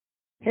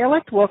Hey, I'd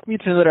like to welcome you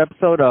to another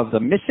episode of the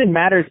Mission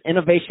Matters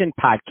Innovation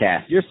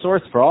Podcast, your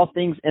source for all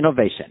things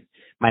innovation.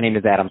 My name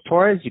is Adam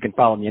Torres. You can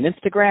follow me on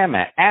Instagram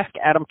at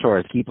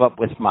AskAdamTorres. Keep up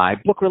with my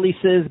book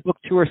releases, book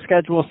tour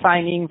schedule,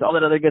 signings, all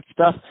that other good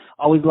stuff.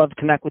 Always love to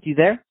connect with you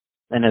there.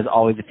 And as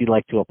always, if you'd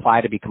like to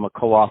apply to become a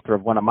co-author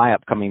of one of my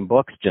upcoming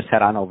books, just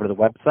head on over to the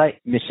website,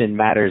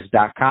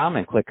 missionmatters.com,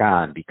 and click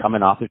on Become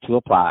an Author to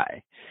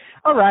apply.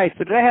 All right,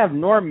 so today I have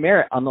Norm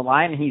Merritt on the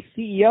line, and he's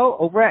CEO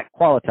over at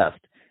Qualitest.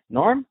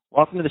 Norm,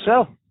 welcome to the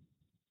show.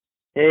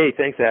 Hey,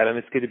 thanks, Adam.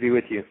 It's good to be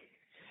with you.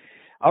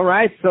 All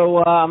right, so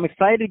I'm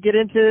excited to get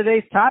into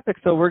today's topic.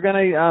 So we're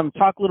going to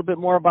talk a little bit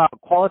more about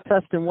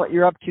Qualitest and what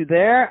you're up to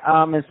there.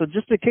 And so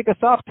just to kick us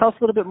off, tell us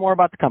a little bit more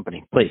about the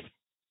company, please.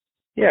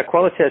 Yeah,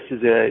 Qualitest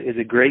is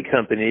a great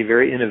company,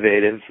 very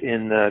innovative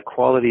in the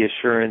quality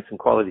assurance and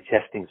quality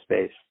testing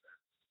space.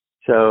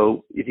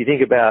 So if you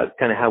think about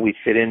kind of how we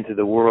fit into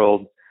the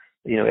world,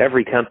 you know,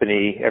 every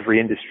company, every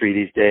industry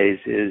these days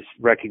is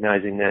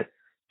recognizing that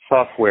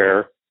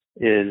software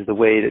is the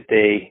way that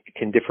they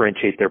can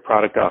differentiate their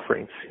product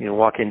offerings. You know,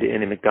 walk into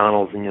any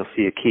McDonald's and you'll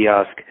see a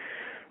kiosk,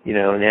 you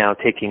know, now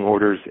taking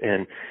orders,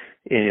 and,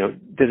 you know,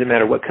 doesn't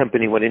matter what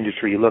company, what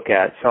industry you look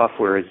at,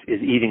 software is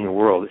eating the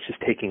world. It's just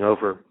taking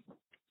over.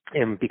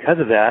 And because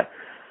of that,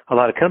 a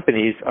lot of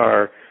companies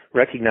are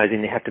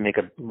recognizing they have to make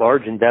a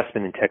large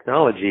investment in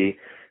technology,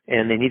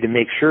 and they need to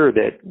make sure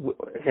that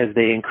as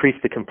they increase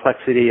the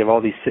complexity of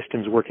all these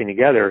systems working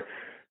together,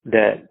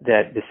 that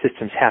the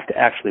systems have to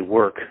actually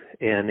work,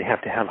 and they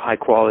have to have high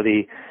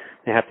quality.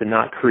 They have to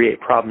not create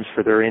problems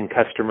for their end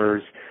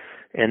customers.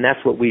 And that's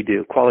what we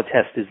do.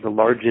 Qualitest is the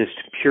largest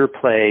pure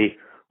play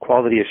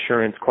quality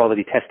assurance,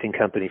 quality testing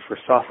company for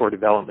software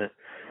development.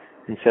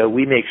 And so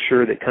we make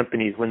sure that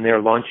companies, when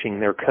they're launching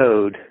their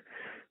code,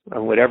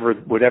 whatever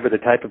the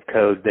type of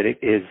code, that it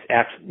is,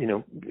 you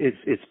know,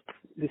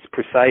 it's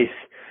precise,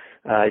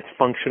 it's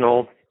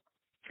functional,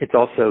 it's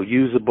also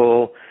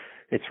usable,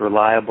 it's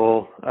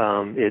reliable,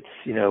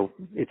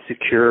 it's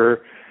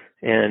secure,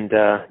 and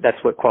that's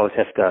what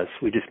Qualitest does.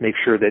 We just make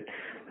sure that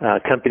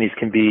companies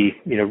can be,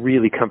 you know,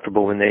 really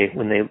comfortable when they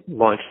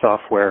launch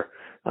software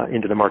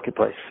into the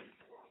marketplace.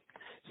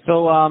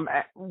 So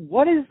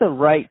what is the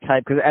right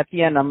type? Because at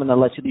the end, I'm going to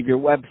let you leave your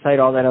website,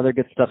 all that other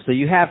good stuff. So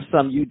you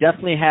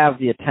definitely have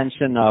the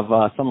attention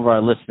of some of our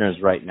listeners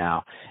right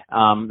now.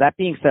 That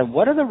being said,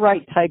 what are the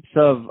right types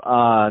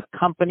of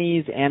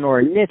companies and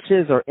or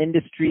niches or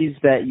industries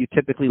that you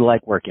typically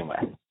like working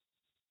with?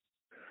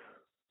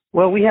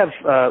 Well, we have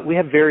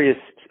various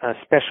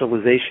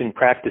specialization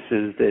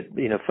practices that,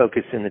 you know,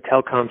 focus in the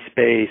telecom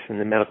space, in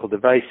the medical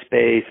device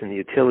space, in the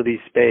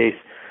utility space,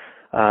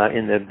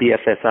 in the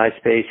BFSI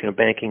space, you know,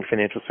 banking,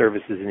 financial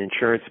services, and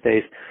insurance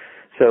space.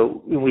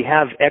 So we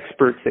have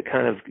experts that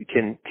kind of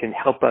can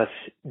help us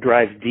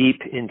drive deep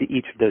into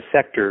each of those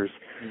sectors,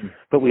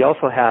 but we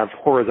also have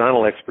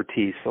horizontal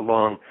expertise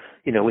along,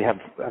 you know, we have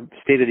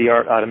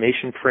state-of-the-art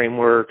automation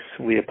frameworks.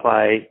 We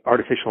apply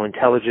artificial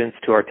intelligence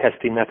to our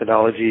testing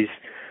methodologies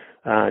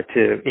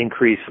to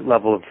increase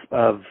level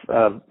of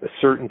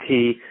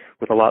certainty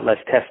with a lot less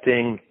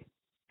testing.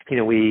 You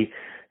know, we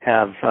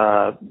have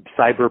a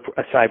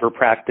cyber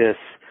practice.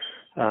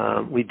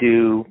 We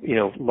do, you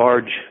know,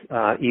 large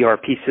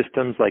ERP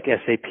systems like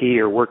SAP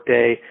or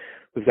Workday.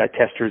 We've got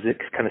testers that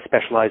kind of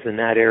specialize in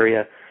that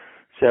area.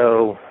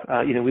 So,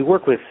 you know, we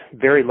work with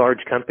very large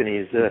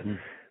companies.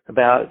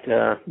 About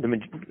the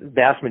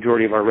vast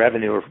majority of our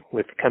revenue are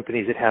with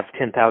companies that have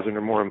 10,000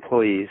 or more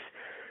employees,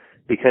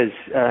 because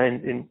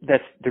and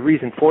that's the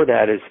reason for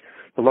that is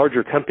the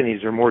larger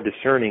companies are more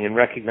discerning and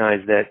recognize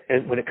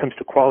that when it comes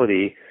to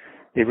quality,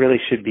 they really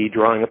should be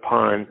drawing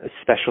upon a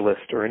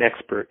specialist or an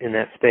expert in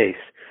that space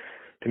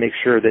to make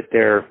sure that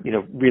they're, you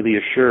know, really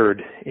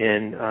assured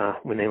in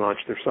when they launch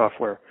their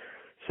software.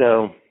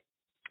 So,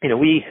 you know,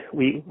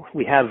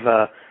 we have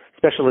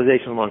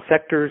specialization along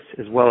sectors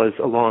as well as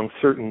along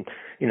certain,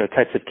 you know,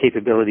 types of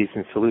capabilities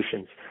and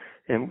solutions.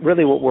 And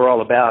really, what we're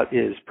all about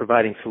is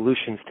providing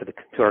solutions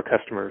to our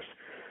customers.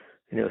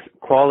 You know,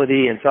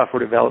 quality and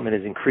software development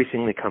is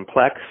increasingly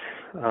complex.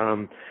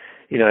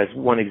 You know, as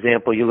one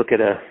example, you look at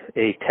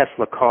a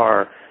Tesla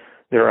car,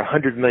 there are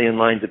 100 million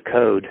lines of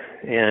code.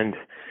 And,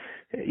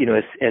 you know,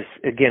 as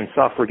again,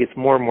 software gets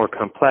more and more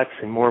complex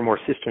and more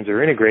systems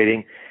are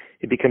integrating,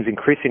 it becomes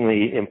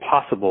increasingly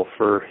impossible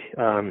for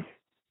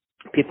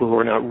people who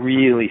are not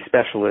really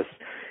specialists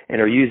and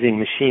are using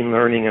machine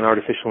learning and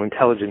artificial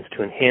intelligence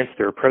to enhance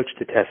their approach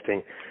to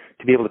testing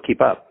to be able to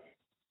keep up.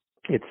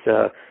 It's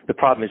the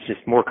problem is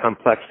just more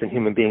complex than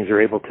human beings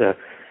are able to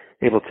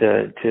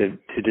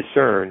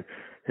discern.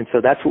 And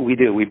so that's what we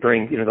do. We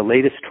bring, you know, the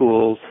latest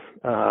tools,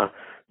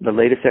 the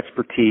latest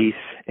expertise,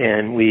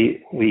 and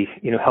we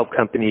you know, help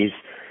companies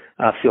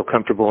feel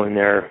comfortable in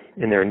their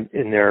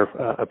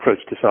approach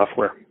to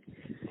software.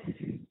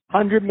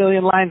 100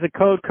 million lines of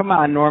code. Come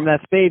on, Norm,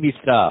 that's baby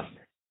stuff.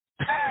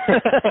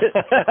 That's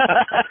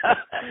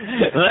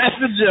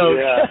a joke.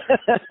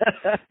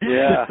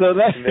 Yeah. So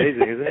that's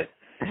amazing, isn't it?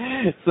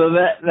 So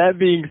that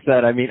being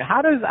said, I mean,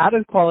 how does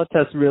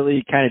Qualitas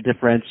really kind of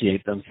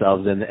differentiate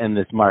themselves in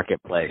this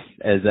marketplace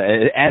as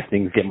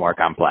things get more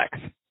complex?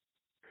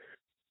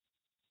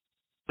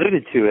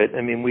 Alluded to it.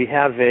 I mean, we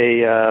have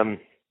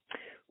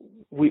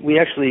we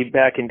actually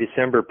back in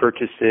December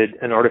purchased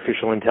an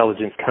artificial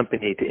intelligence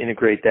company to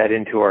integrate that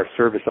into our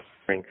service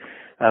offering.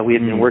 We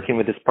had been working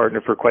with this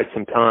partner for quite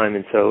some time,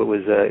 and so it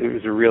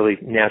was a really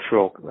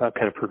natural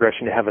kind of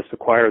progression to have us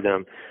acquire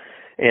them.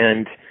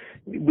 And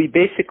we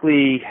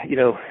basically,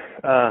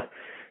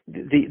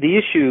 the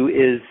issue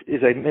is,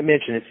 as I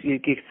mentioned,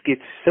 it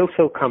gets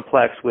so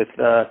complex with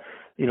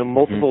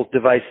multiple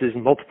devices,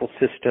 multiple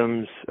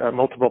systems,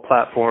 multiple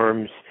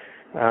platforms.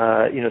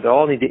 They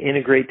all need to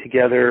integrate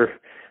together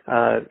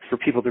for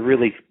people to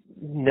really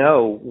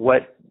know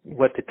what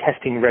the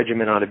testing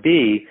regimen ought to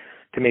be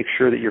to make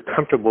sure that you're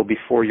comfortable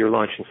before you're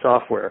launching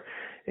software.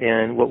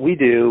 And what we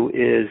do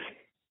is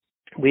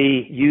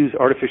we use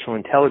artificial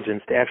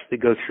intelligence to actually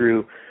go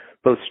through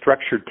both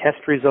structured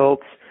test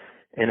results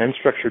and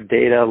unstructured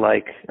data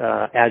like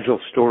agile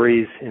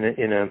stories in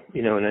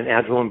an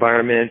agile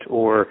environment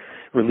or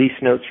release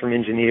notes from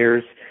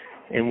engineers.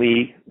 And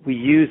we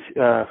use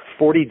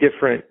 40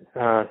 different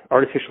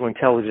artificial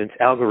intelligence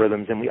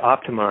algorithms, and we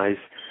optimize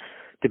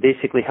to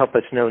basically help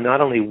us know not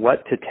only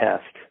what to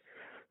test,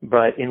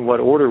 but in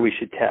what order we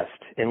should test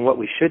and what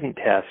we shouldn't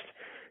test.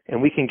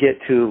 And we can get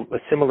to a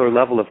similar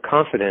level of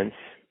confidence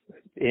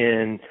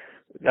in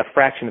a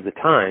fraction of the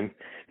time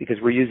because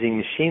we're using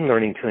machine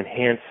learning to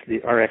enhance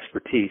our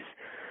expertise.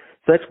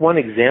 So that's one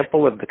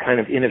example of the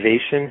kind of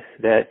innovation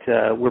that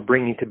we're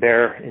bringing to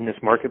bear in this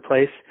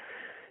marketplace.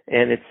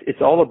 And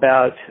it's all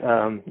about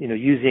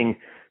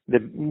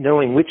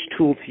knowing which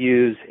tool to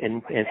use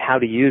and how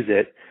to use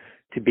it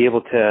to be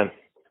able to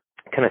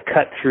kind of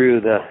cut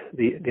through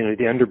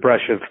the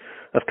underbrush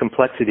of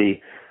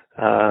complexity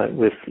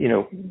with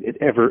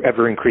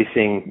ever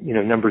increasing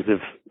numbers of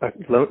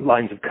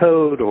lines of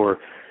code or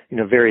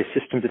various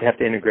systems that have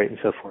to integrate and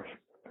so forth.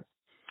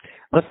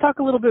 Let's talk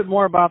a little bit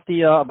more about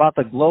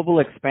the global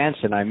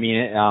expansion. I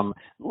mean,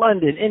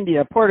 London,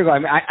 India, Portugal. I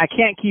mean, I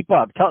can't keep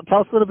up. Tell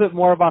us a little bit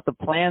more about the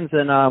plans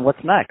and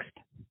what's next.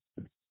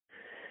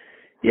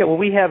 Yeah, well,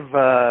 we have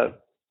a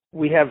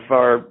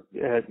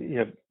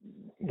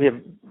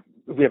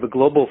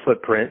global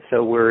footprint.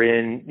 So we're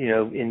in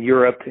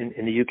Europe,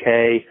 in the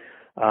UK,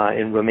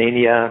 in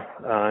Romania,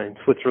 in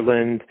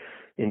Switzerland,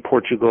 in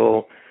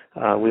Portugal.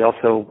 We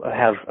also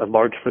have a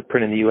large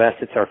footprint in the US.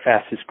 It's our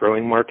fastest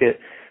growing market.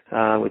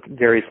 With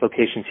various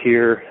locations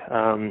here.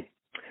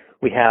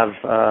 We have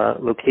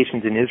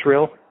locations in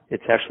Israel.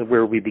 It's actually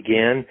where we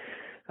began.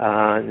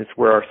 It's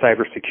where our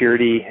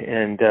cybersecurity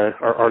and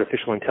our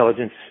artificial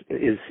intelligence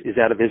is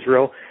out of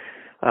Israel.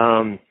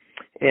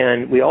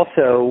 And we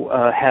also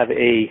have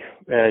a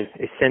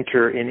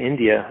center in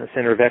India, a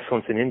center of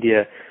excellence in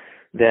India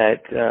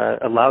that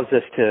allows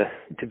us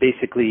to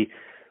basically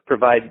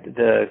provide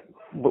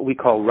what we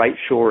call right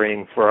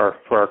shoring for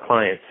our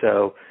clients.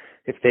 So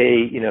if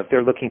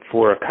they're looking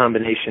for a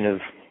combination of,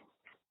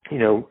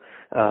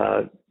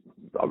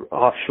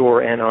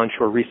 offshore and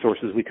onshore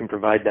resources, we can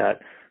provide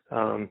that.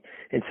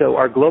 And so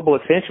our global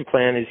expansion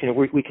plan is,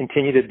 we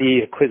continue to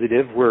be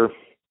acquisitive.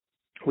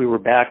 We were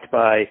backed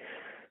by a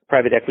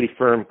private equity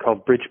firm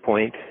called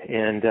Bridgepoint,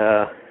 and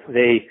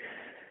they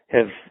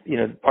have,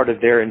 part of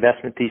their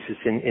investment thesis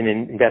in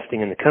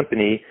investing in the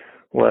company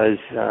was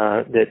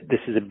that this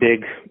is a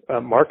big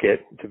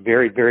market. It's a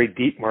very, very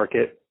deep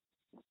market.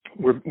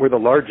 We're the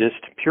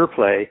largest pure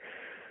play,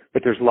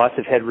 but there's lots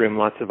of headroom,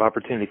 lots of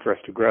opportunity for us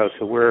to grow.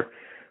 So we're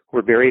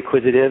very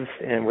acquisitive,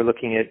 and we're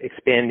looking at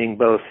expanding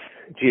both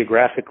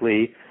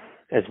geographically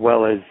as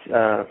well as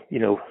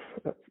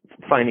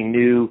finding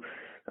new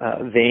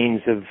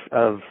veins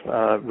of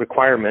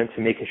requirements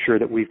and making sure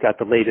that we've got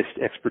the latest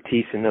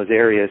expertise in those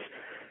areas,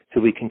 so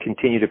we can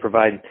continue to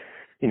provide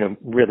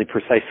really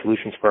precise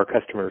solutions for our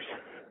customers.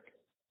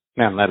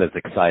 Man, that is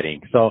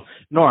exciting. So,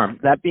 Norm,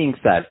 that being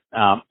said,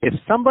 if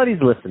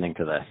somebody's listening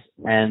to this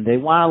and they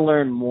want to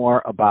learn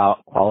more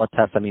about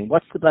Qualitas, I mean,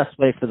 what's the best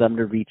way for them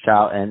to reach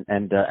out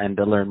and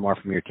to learn more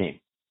from your team?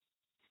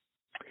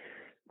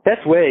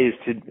 Best way is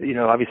to,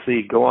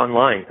 obviously go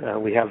online.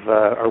 We have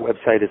our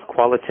website is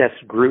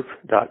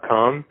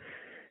qualitasgroup.com,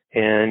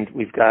 and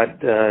we've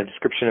got a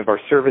description of our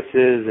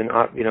services and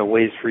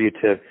ways for you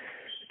to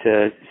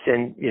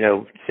send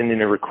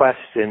in a request,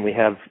 and we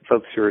have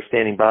folks who are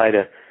standing by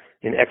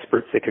and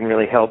experts that can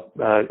really help,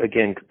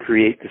 again,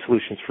 create the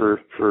solutions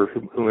for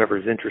whomever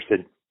is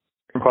interested.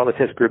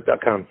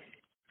 Qualitasgroup.com.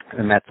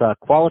 And that's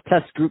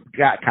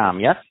qualitasgroup.com,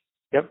 yes?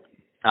 Yep.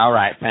 All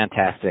right,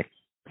 fantastic.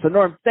 So,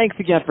 Norm, thanks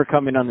again for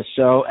coming on the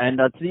show. And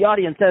to the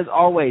audience, as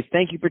always,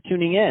 thank you for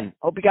tuning in.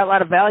 Hope you got a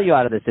lot of value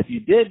out of this. If you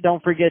did,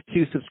 don't forget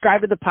to subscribe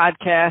to the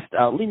podcast,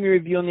 leave me a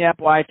review on the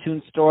Apple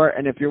iTunes Store.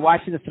 And if you're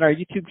watching this on our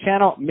YouTube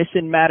channel,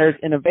 Mission Matters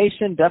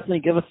Innovation,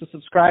 definitely give us a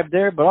subscribe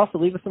there, but also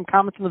leave us some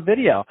comments on the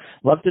video.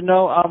 Love to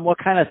know what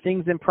kind of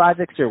things and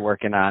projects you're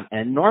working on.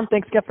 And, Norm,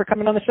 thanks again for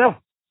coming on the show.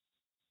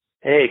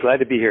 Hey, glad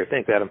to be here.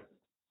 Thanks, Adam.